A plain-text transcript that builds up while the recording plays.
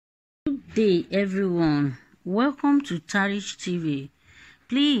Day everyone, welcome to Buhari'S TV.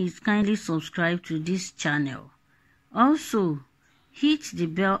 Please kindly subscribe to this channel. Also, hit the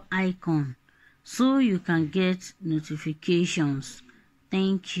bell icon so you can get notifications.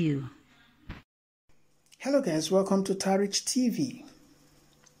 Thank you. Hello guys, welcome to Buhari'S TV.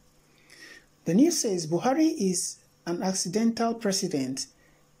 The news says Buhari is an accidental president.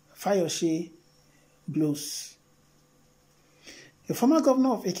 Fayose blows. The former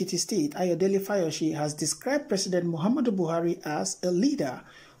governor of Ekiti State, Fayose, has described President Muhammadu Buhari as a leader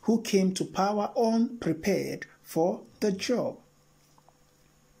who came to power unprepared for the job.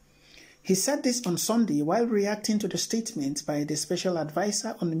 He said this on Sunday while reacting to the statement by the special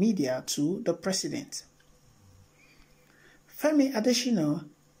advisor on media to the president. Femi additional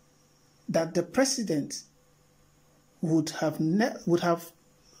that the president would have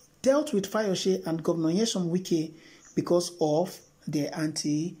dealt with Fayose and Governor Nyesom Wike because of their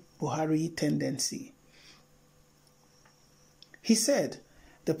anti-Buhari tendency. He said,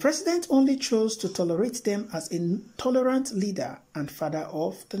 the president only chose to tolerate them as a tolerant leader and father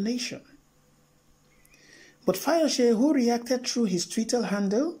of the nation. But Fayose, who reacted through his Twitter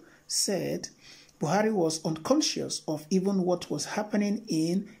handle, said Buhari was unconscious of even what was happening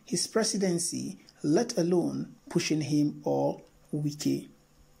in his presidency, let alone pushing him or Wike.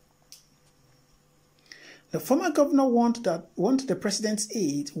 The former governor wants the president's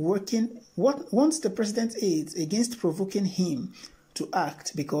aides against provoking him to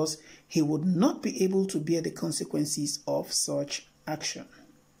act because he would not be able to bear the consequences of such action.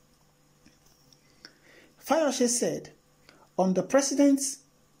 Fayose said, on the president's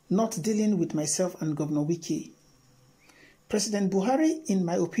not dealing with myself and Governor Wike, President Buhari, in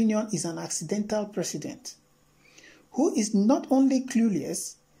my opinion, is an accidental president who is not only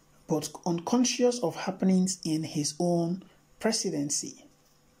clueless but unconscious of happenings in his own presidency.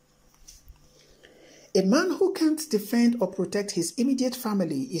 A man who can't defend or protect his immediate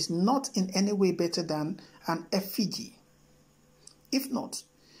family is not in any way better than an effigy. If not,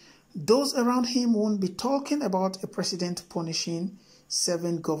 those around him won't be talking about a president punishing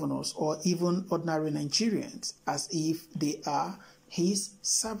 7 governors or even ordinary Nigerians as if they are his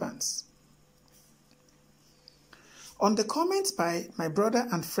servants. On the comments by my brother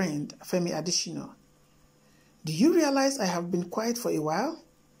and friend Femi additional, do you realize I have been quiet for a while?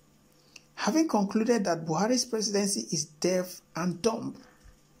 Having concluded that Buhari's presidency is deaf and dumb.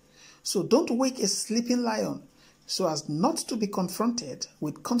 So don't wake a sleeping lion so as not to be confronted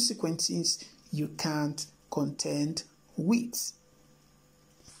with consequences you can't contend with.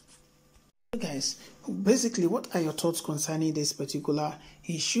 So guys, basically, what are your thoughts concerning this particular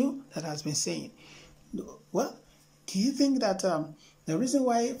issue that has been saying? Well, do you think that the reason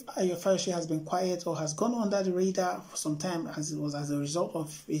why Fayose has been quiet or has gone under the radar for some time as a result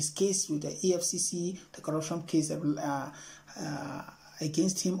of his case with the EFCC, the corruption case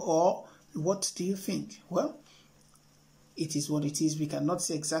against him, or what do you think? Well, it is what it is. We cannot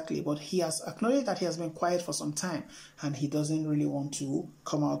say exactly, but he has acknowledged that he has been quiet for some time and he doesn't really want to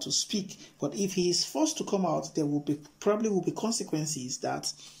come out to speak. But if he is forced to come out, there will be consequences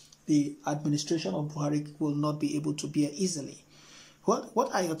that the administration of Buhari will not be able to bear easily. What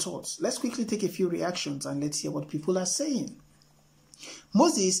are your thoughts? Let's quickly take a few reactions and let's hear what people are saying.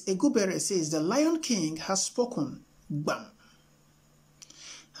 Moses Egubere says, the Lion King has spoken. Bam.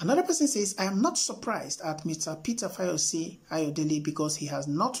 Another person says, I am not surprised at Mr. Peter Fayose Ayodele because he has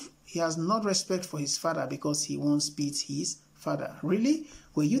not respect for his father because he once beat his father. Really?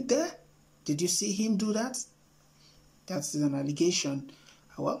 Were you there? Did you see him do that? That's an allegation.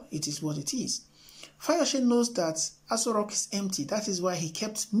 Well, it is what it is. Fayose knows that Aso Rock is empty. That is why he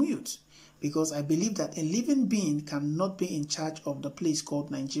kept mute. Because I believe that a living being cannot be in charge of the place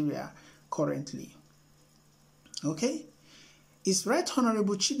called Nigeria currently. Okay? Is Right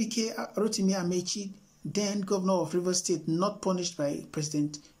Honorable Chibike Rotimi Amechi, then Governor of Rivers State, not punished by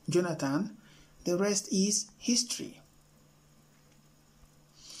President Jonathan? The rest is history.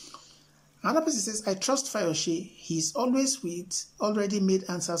 Another person says, I trust Fayose. He's always with already made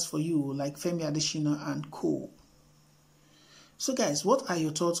answers for you, like Femi additional and co. So guys, what are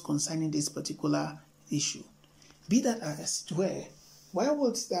your thoughts concerning this particular issue? Be that as it were, why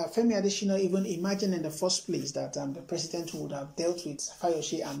would Femi additional even imagine in the first place that the president would have dealt with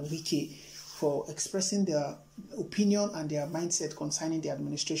Fayose and Wike for expressing their opinion and their mindset concerning the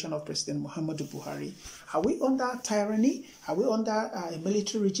administration of President Muhammadu Buhari? Are we under tyranny? Are we under a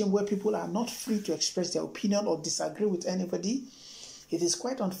military regime where people are not free to express their opinion or disagree with anybody? It is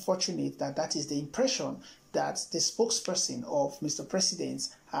quite unfortunate that that is the impression that the spokesperson of Mr. President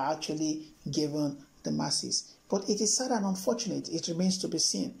are actually given the masses. But it is sad and unfortunate. It remains to be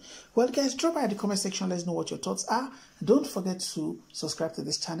seen. Well, guys, drop by the comment section. Let's know what your thoughts are. Don't forget to subscribe to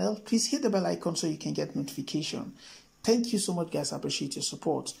this channel. Please hit the bell icon so you can get notification. Thank you so much, guys. I appreciate your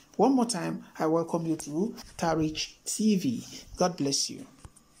support. One more time, I welcome you to Buhari'S TV. God bless you.